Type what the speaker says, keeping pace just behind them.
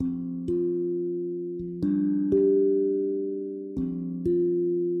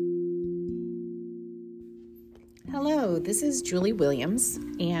this is Julie Williams,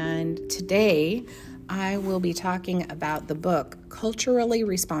 and today I will be talking about the book Culturally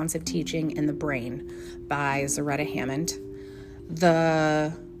Responsive Teaching in the Brain by Zaretta Hammond.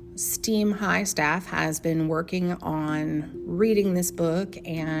 The STEAM High staff has been working on reading this book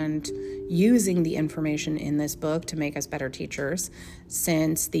and using the information in this book to make us better teachers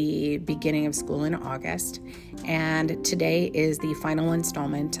since the beginning of school in August, and today is the final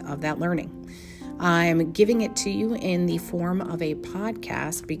installment of that learning. I'm giving it to you in the form of a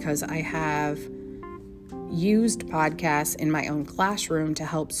podcast because I have used podcasts in my own classroom to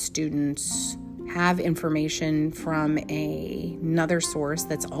help students have information from another source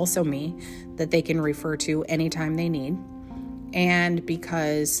that's also me that they can refer to anytime they need. And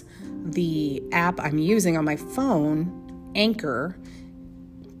because the app I'm using on my phone, Anchor,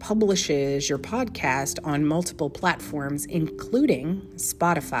 publishes your podcast on multiple platforms, including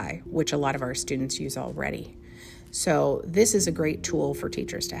Spotify, which a lot of our students use already. So this is a great tool for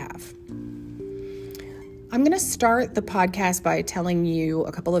teachers to have. I'm going to start the podcast by telling you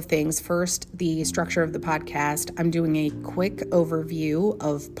a couple of things. First, the structure of the podcast. I'm doing a quick overview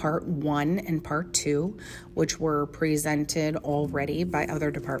of part 1 and part 2, which were presented already by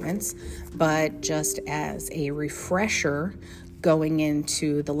other departments, but just as a refresher going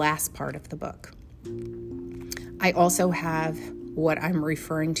into the last part of the book. I also have what I'm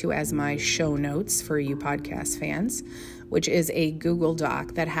referring to as my show notes for you podcast fans, which is a Google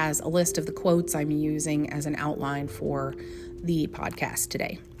Doc that has a list of the quotes I'm using as an outline for the podcast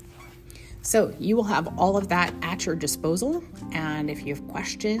today. So you will have all of that at your disposal, and if you have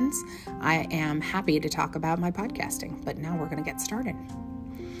questions, I am happy to talk about my podcasting. But now we're going to get started.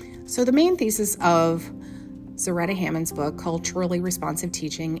 So the main thesis of Zaretta Hammond's book, Culturally Responsive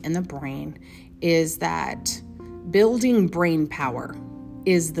Teaching in the Brain, is that building brain power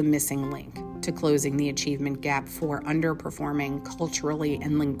is the missing link to closing the achievement gap for underperforming culturally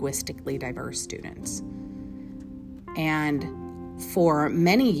and linguistically diverse students. And for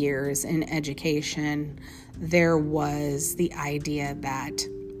many years in education, there was the idea that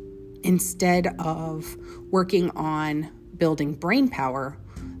instead of working on building brain power,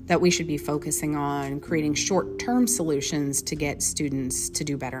 that we should be focusing on creating short-term solutions to get students to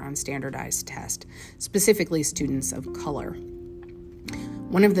do better on standardized tests, specifically students of color.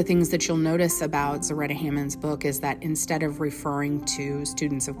 One of the things that you'll notice about Zaretta Hammond's book is that instead of referring to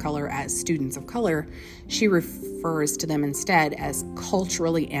students of color as students of color, she refers to them instead as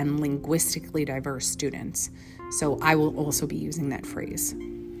culturally and linguistically diverse students. So I will also be using that phrase.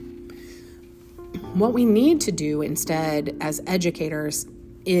 What we need to do instead as educators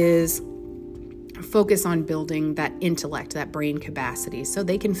is focus on building that intellect, that brain capacity, so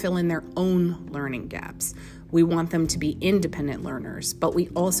they can fill in their own learning gaps. We want them to be independent learners, but we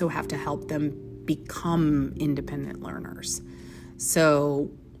also have to help them become independent learners. So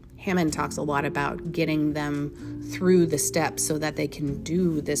Hammond talks a lot about getting them through the steps so that they can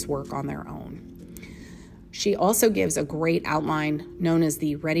do this work on their own. She also gives a great outline known as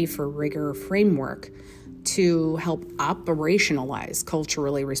the Ready for Rigor framework to help operationalize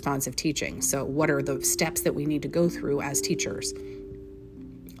culturally responsive teaching. So what are the steps that we need to go through as teachers?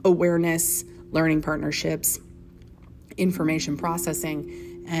 Awareness, learning partnerships, information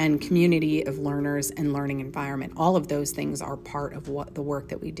processing, and community of learners and learning environment. All of those things are part of what the work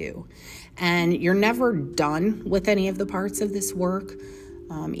that we do. And you're never done with any of the parts of this work.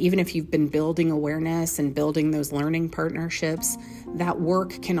 Even if you've been building awareness and building those learning partnerships, that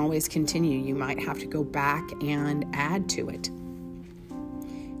work can always continue. You might have to go back and add to it.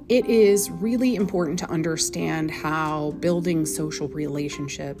 It is really important to understand how building social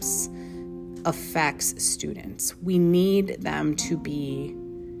relationships affects students. We need them to be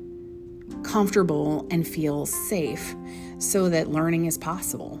comfortable and feel safe so that learning is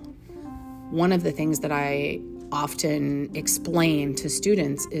possible. One of the things that I often explain to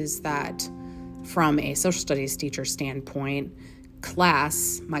students is that from a social studies teacher standpoint,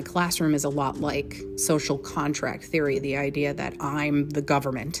 my classroom is a lot like social contract theory, the idea that I'm the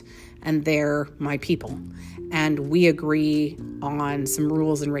government and they're my people. And we agree on some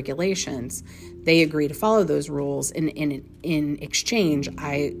rules and regulations. They agree to follow those rules. And in exchange,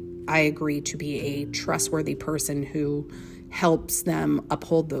 I agree to be a trustworthy person who helps them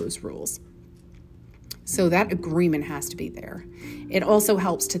uphold those rules. So that agreement has to be there. It also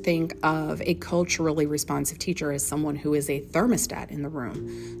helps to think of a culturally responsive teacher as someone who is a thermostat in the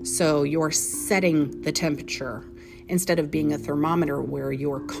room. So you're setting the temperature instead of being a thermometer where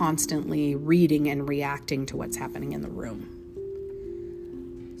you're constantly reading and reacting to what's happening in the room.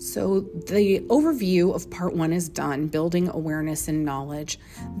 So the overview of part 1 is done, building awareness and knowledge.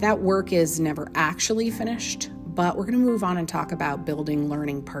 That work is never actually finished, but we're going to move on and talk about building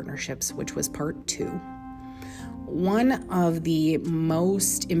learning partnerships, which was part 2. One of the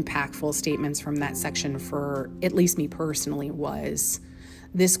most impactful statements from that section for at least me personally was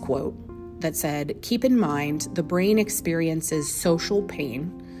this quote that said, "Keep in mind, the brain experiences social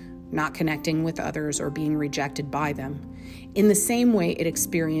pain, not connecting with others or being rejected by them, in the same way it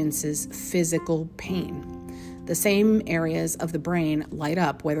experiences physical pain. The same areas of the brain light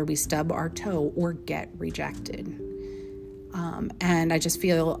up whether we stub our toe or get rejected." And I just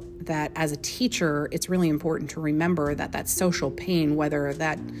feel that as a teacher, it's really important to remember that social pain, whether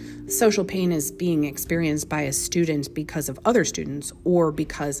that social pain is being experienced by a student because of other students or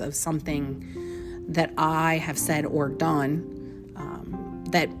because of something that I have said or done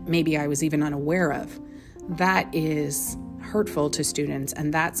that maybe I was even unaware of, that is hurtful to students,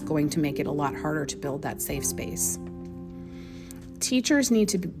 and that's going to make it a lot harder to build that safe space. Teachers need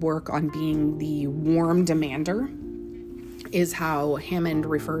to work on being the warm demander, is how Hammond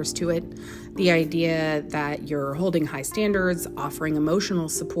refers to it. The idea that you're holding high standards, offering emotional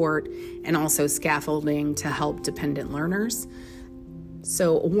support, and also scaffolding to help dependent learners.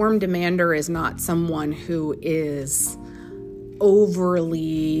 So a warm demander is not someone who is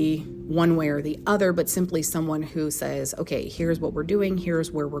overly one way or the other, but simply someone who says, okay, here's what we're doing,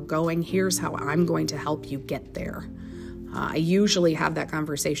 here's where we're going, here's how I'm going to help you get there. I usually have that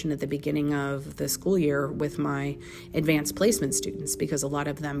conversation at the beginning of the school year with my advanced placement students because a lot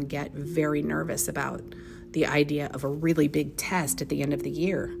of them get very nervous about the idea of a really big test at the end of the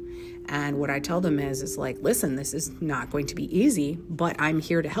year. And what I tell them is like, listen, this is not going to be easy, but I'm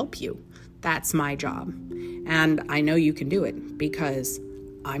here to help you. That's my job. And I know you can do it because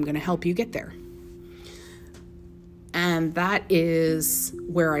I'm going to help you get there. And that is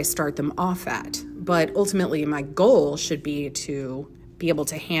where I start them off at. But ultimately, my goal should be to be able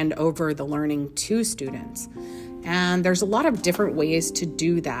to hand over the learning to students. And there's a lot of different ways to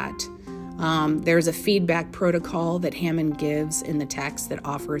do that. There's a feedback protocol that Hammond gives in the text that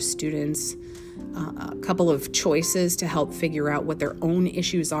offers students a couple of choices to help figure out what their own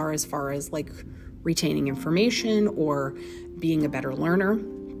issues are as far as like retaining information or being a better learner.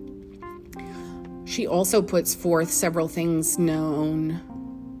 She also puts forth several things known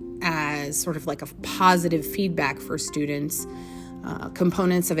as sort of like a positive feedback for students,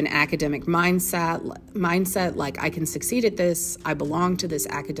 components of an academic mindset like I can succeed at this, I belong to this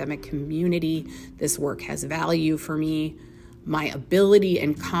academic community, this work has value for me, my ability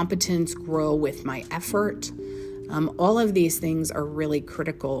and competence grow with my effort. All of these things are really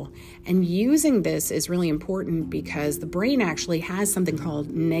critical. And using this is really important because the brain actually has something called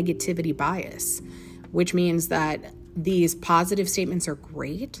negativity bias, which means that these positive statements are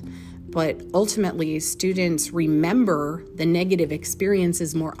great, but ultimately students remember the negative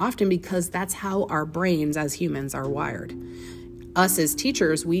experiences more often because that's how our brains as humans are wired. Us as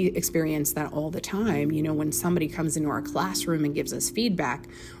teachers, we experience that all the time. You know, when somebody comes into our classroom and gives us feedback,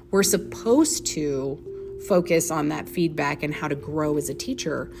 we're supposed to focus on that feedback and how to grow as a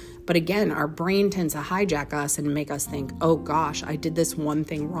teacher. But again, our brain tends to hijack us and make us think, oh gosh, I did this one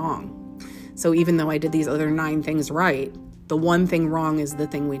thing wrong. So even though I did these other 9 things right, the one thing wrong is the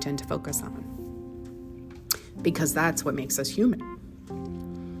thing we tend to focus on because that's what makes us human.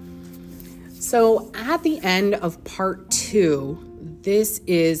 So at the end of part 2, this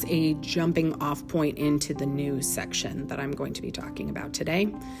is a jumping off point into the news section that I'm going to be talking about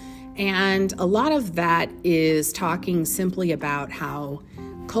today. And a lot of that is talking simply about how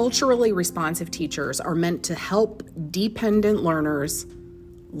culturally responsive teachers are meant to help dependent learners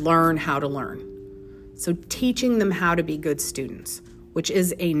learn how to learn. So teaching them how to be good students, which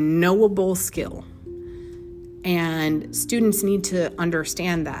is a knowable skill. And students need to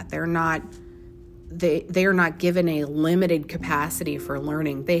understand that they are not given a limited capacity for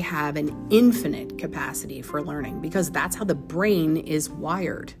learning. They have an infinite capacity for learning because that's how the brain is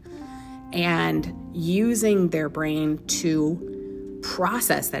wired. And using their brain to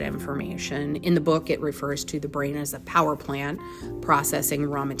process that information. In the book, it refers to the brain as a power plant processing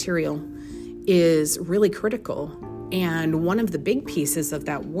raw material is really critical. And one of the big pieces of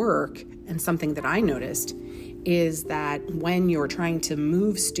that work, and something that I noticed, is that when you're trying to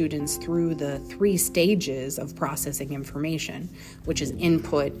move students through the 3 stages of processing information, which is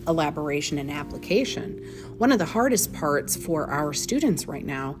input, elaboration, and application, one of the hardest parts for our students right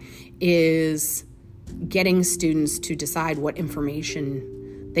now is getting students to decide what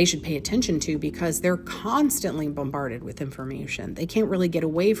information they should pay attention to because they're constantly bombarded with information. They can't really get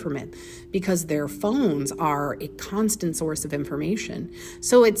away from it because their phones are a constant source of information.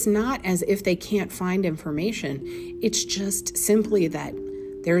 So it's not as if they can't find information. It's just simply that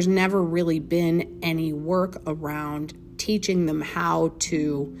There's never really been any work around teaching them how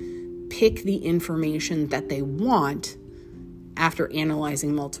to pick the information that they want after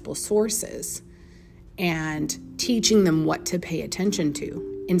analyzing multiple sources and teaching them what to pay attention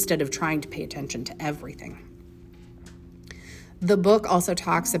to instead of trying to pay attention to everything. The book also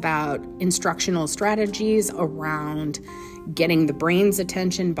talks about instructional strategies around getting the brain's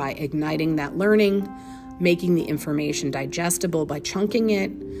attention by igniting that learning, making the information digestible by chunking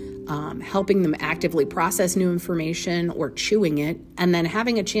it, helping them actively process new information or chewing it, and then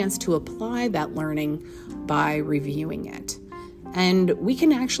having a chance to apply that learning by reviewing it. And we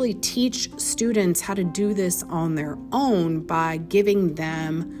can actually teach students how to do this on their own by giving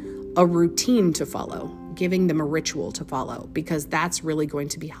them a routine to follow, giving them a ritual to follow, because that's really going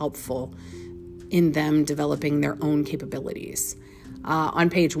to be helpful in them developing their own capabilities. On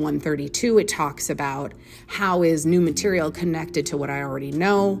page 132, it talks about how is new material connected to what I already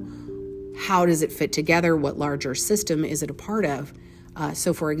know? How does it fit together? What larger system is it a part of?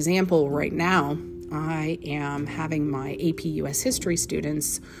 So for example, right now, I am having my AP US History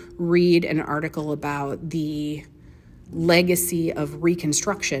students read an article about the legacy of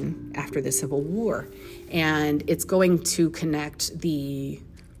Reconstruction after the Civil War. And it's going to connect the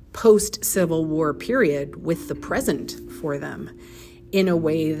post-Civil War period with the present for them in a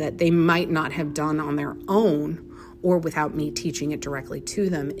way that they might not have done on their own or without me teaching it directly to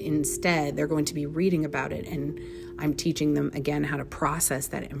them. Instead, they're going to be reading about it, and I'm teaching them, again, how to process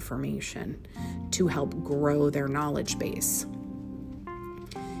that information to help grow their knowledge base.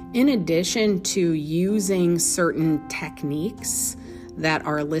 In addition to using certain techniques that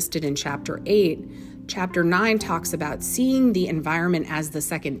are listed in Chapter 8, Chapter 9 talks about seeing the environment as the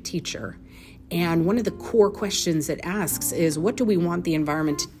second teacher. And one of the core questions it asks is, what do we want the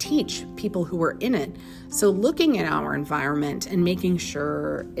environment to teach people who are in it? So looking at our environment and making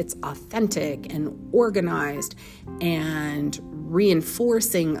sure it's authentic and organized and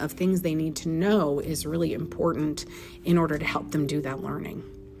reinforcing of things they need to know is really important in order to help them do that learning.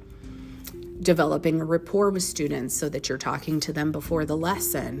 Developing a rapport with students so that you're talking to them before the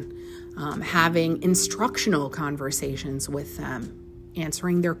lesson, having instructional conversations with them,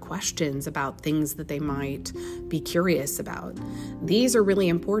 answering their questions about things that they might be curious about. These are really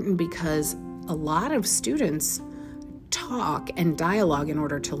important because a lot of students talk and dialogue in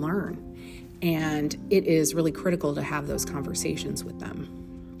order to learn, and it is really critical to have those conversations with them.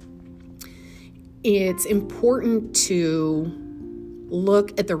 It's important to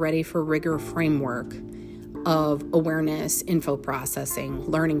look at the Ready for Rigor framework of awareness, info processing,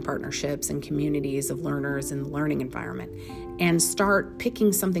 learning partnerships, and communities of learners in the learning environment, and start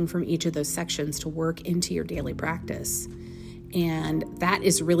picking something from each of those sections to work into your daily practice. And that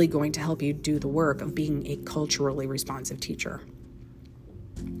is really going to help you do the work of being a culturally responsive teacher.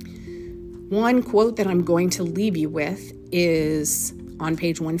 One quote that I'm going to leave you with is on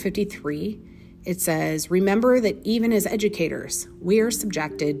page 153. It says, "Remember that even as educators, we are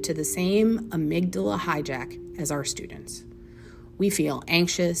subjected to the same amygdala hijack as our students. We feel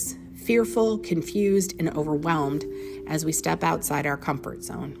anxious, fearful, confused, and overwhelmed as we step outside our comfort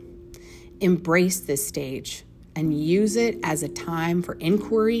zone. Embrace this stage and use it as a time for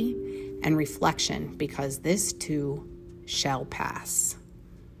inquiry and reflection, because this too shall pass."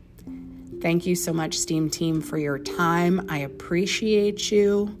 Thank you so much, STEAM team, for your time. I appreciate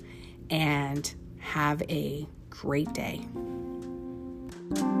you, and have a great day.